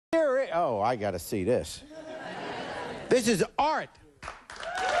Here, oh, I gotta see this. This is art.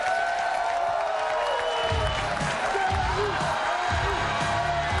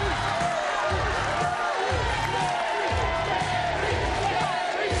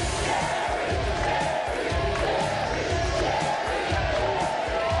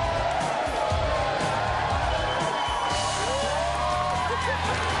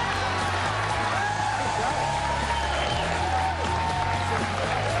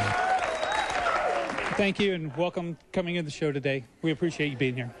 Thank you and welcome coming to the show today. We appreciate you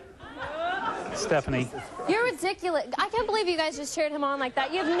being here. Stephanie. You're ridiculous. I can't believe you guys just cheered him on like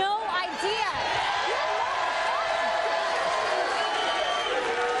that. You have no idea. You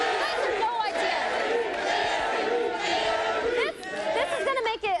have no idea. This is going to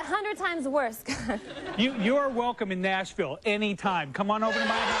make it 100 times worse. You are welcome in Nashville anytime. Come on over to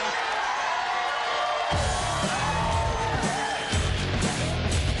my house.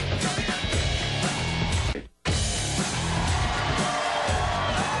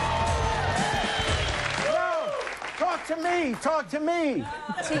 Talk to me.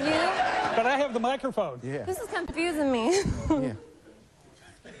 To you? But I have the microphone. Yeah. This is confusing me. Yeah.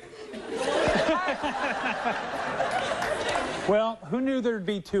 Well, who knew there'd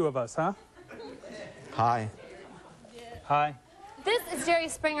be two of us, huh? Hi. Hi. This is Jerry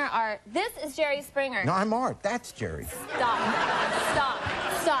Springer art. This is Jerry Springer. No, I'm Art. That's Jerry.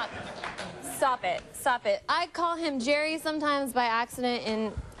 Stop it. I call him Jerry sometimes by accident,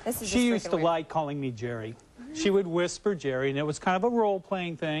 and this is She used to weird. like calling me Jerry. She would whisper Jerry, and it was kind of a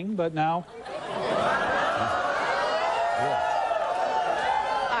role-playing thing, but now...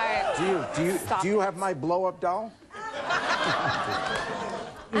 Do you have my blow-up doll?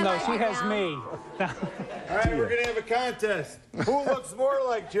 No, she has me. All right, we're going to have a contest. Who looks more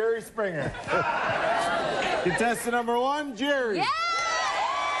like Jerry Springer? Contestant number one, Jerry. Yeah!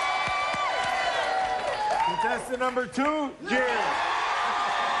 Contestant number two, Jerry.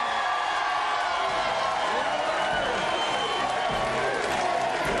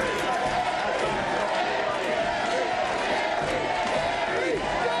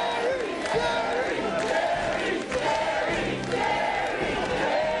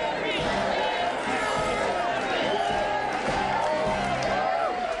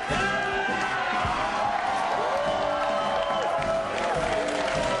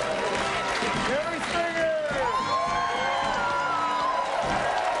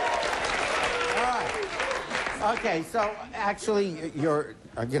 Okay, so actually, you're,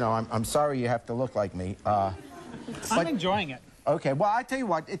 I'm sorry you have to look like me. I'm enjoying it. Okay, well, I tell you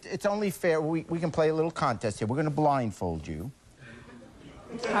what, it's only fair. We can play a little contest here. We're going to blindfold you.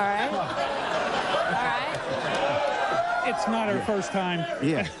 All right. It's not our first time.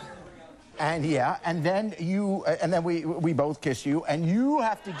 Yeah. And then you, and then we both kiss you, and you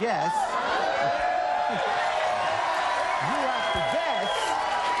have to guess.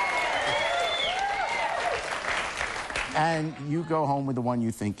 And you go home with the one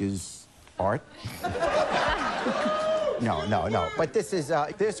you think is Art. No. But this is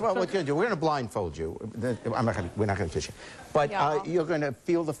what we're going to do. We're going to blindfold you. We're not going to kiss you. But you're going to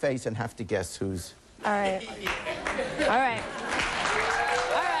feel the face and have to guess who's... All right.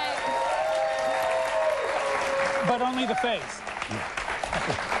 But only the face. Yeah.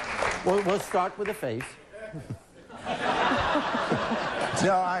 We'll start with the face.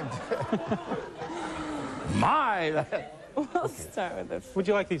 No, I'm... We'll start with this. Would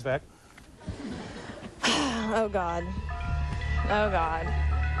you like these back? Oh, God. Oh,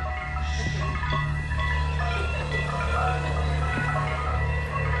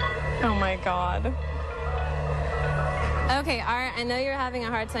 my God. Okay, Art, I know you're having a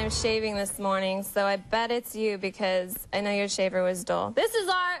hard time shaving this morning, so I bet it's you because I know your shaver was dull. This is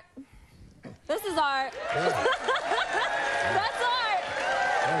Art. That's Art.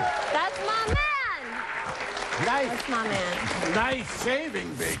 That's my man. Nice. That's my man. Nice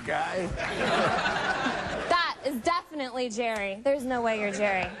shaving, big guy. That is definitely Jerry. There's no way you're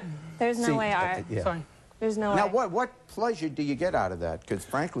Jerry. There's no way, Art. Yeah. Sorry. There's no way. Now, what pleasure do you get out of that? Because,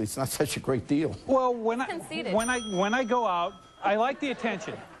 frankly, it's not such a great deal. Well, when I go out, I like the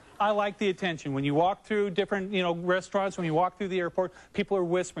attention. When you walk through different, restaurants, when you walk through the airport, people are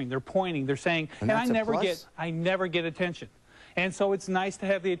whispering, they're pointing, they're saying, and I never get attention. And so it's nice to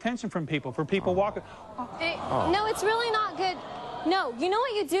have the attention from people, walking. No, it's really not good. No, you know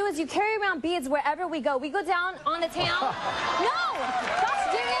what you do is you carry around beads wherever we go. We go down on the town. No!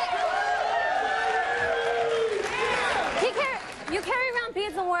 Gosh, dang it! You carry around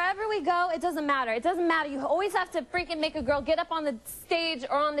beads, and wherever we go, it doesn't matter. It doesn't matter. You always have to freaking make a girl get up on the stage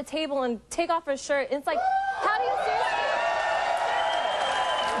or on the table and take off her shirt. It's like, how do you seriously?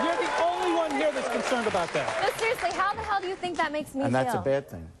 one here that's concerned about that. No, seriously, how the hell do you think that makes me feel? And that's a bad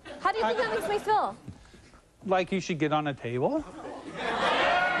thing. How do you think that makes me feel? Like you should get on a table? No,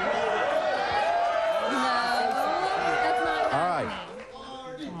 that's not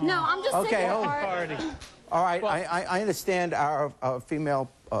happening. No, I'm just Okay, sick of hold art. Party. All right, I understand our female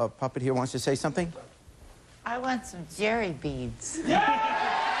puppet here wants to say something. I want some Jerry beads. All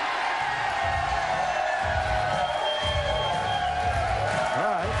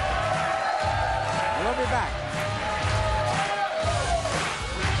right. We'll be back.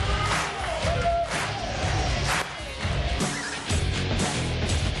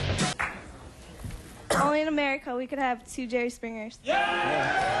 Only in America we could have 2 Jerry Springers.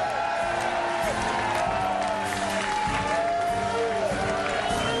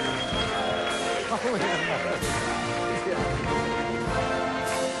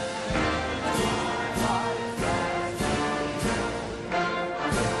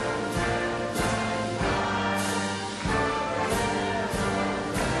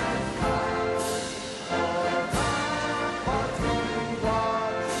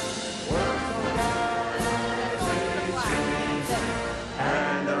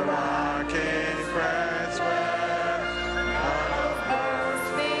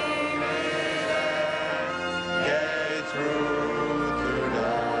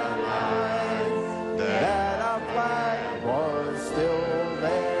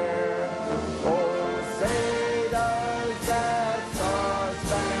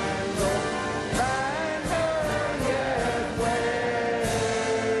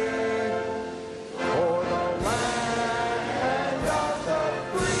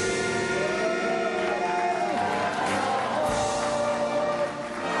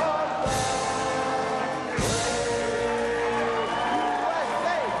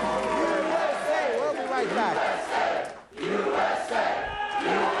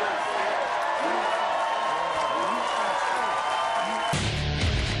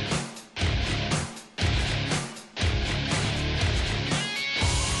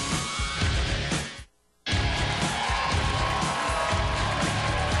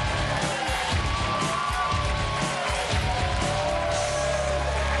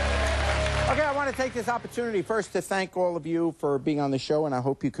 Take this opportunity first to thank all of you for being on the show, and I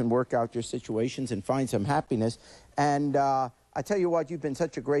hope you can work out your situations and find some happiness. And I tell you what, you've been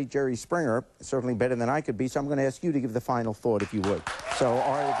such a great Jerry Springer, certainly better than I could be, so I'm going to ask you to give the final thought, if you would. So,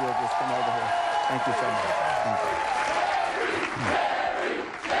 Ari, if you'll just come over here. Thank you so much. Thank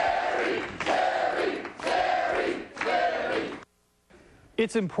you.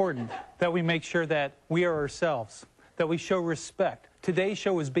 It's important that we make sure that we are ourselves, that we show respect. Today's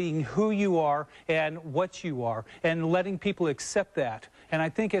show is being who you are and what you are, and letting people accept that. And I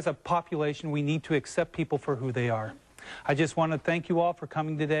think as a population, we need to accept people for who they are. I just want to thank you all for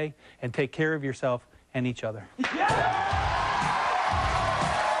coming today, and take care of yourself and each other.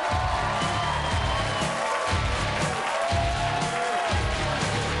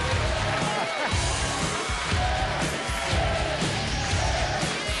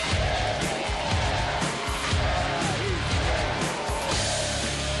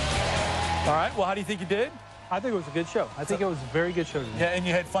 All right, well, how do you think you did? I think it was a good show. I think it was a very good show today. Yeah, and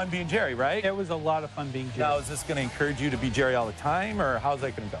you had fun being Jerry, right? It was a lot of fun being Jerry. Now, is this going to encourage you to be Jerry all the time, or how's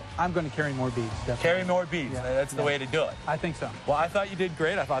that going to go? I'm going to carry more beads, definitely. Carry more beads. Yeah. That's the way to do it. I think so. Well, I thought you did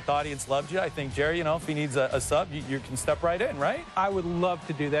great. I thought the audience loved you. I think, Jerry, you know, if he needs a sub, you can step right in, right? I would love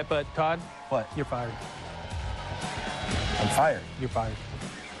to do that, but Todd, what? You're fired. I'm fired. You're fired.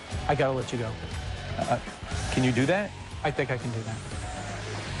 I got to let you go. Can you do that? I think I can do that.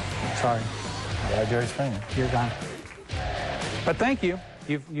 Sorry. Yeah, Jerry Springer. You're gone. But thank you.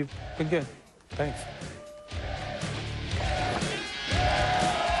 You've been good. Thanks.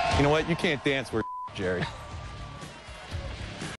 You know what? You can't dance with Jerry.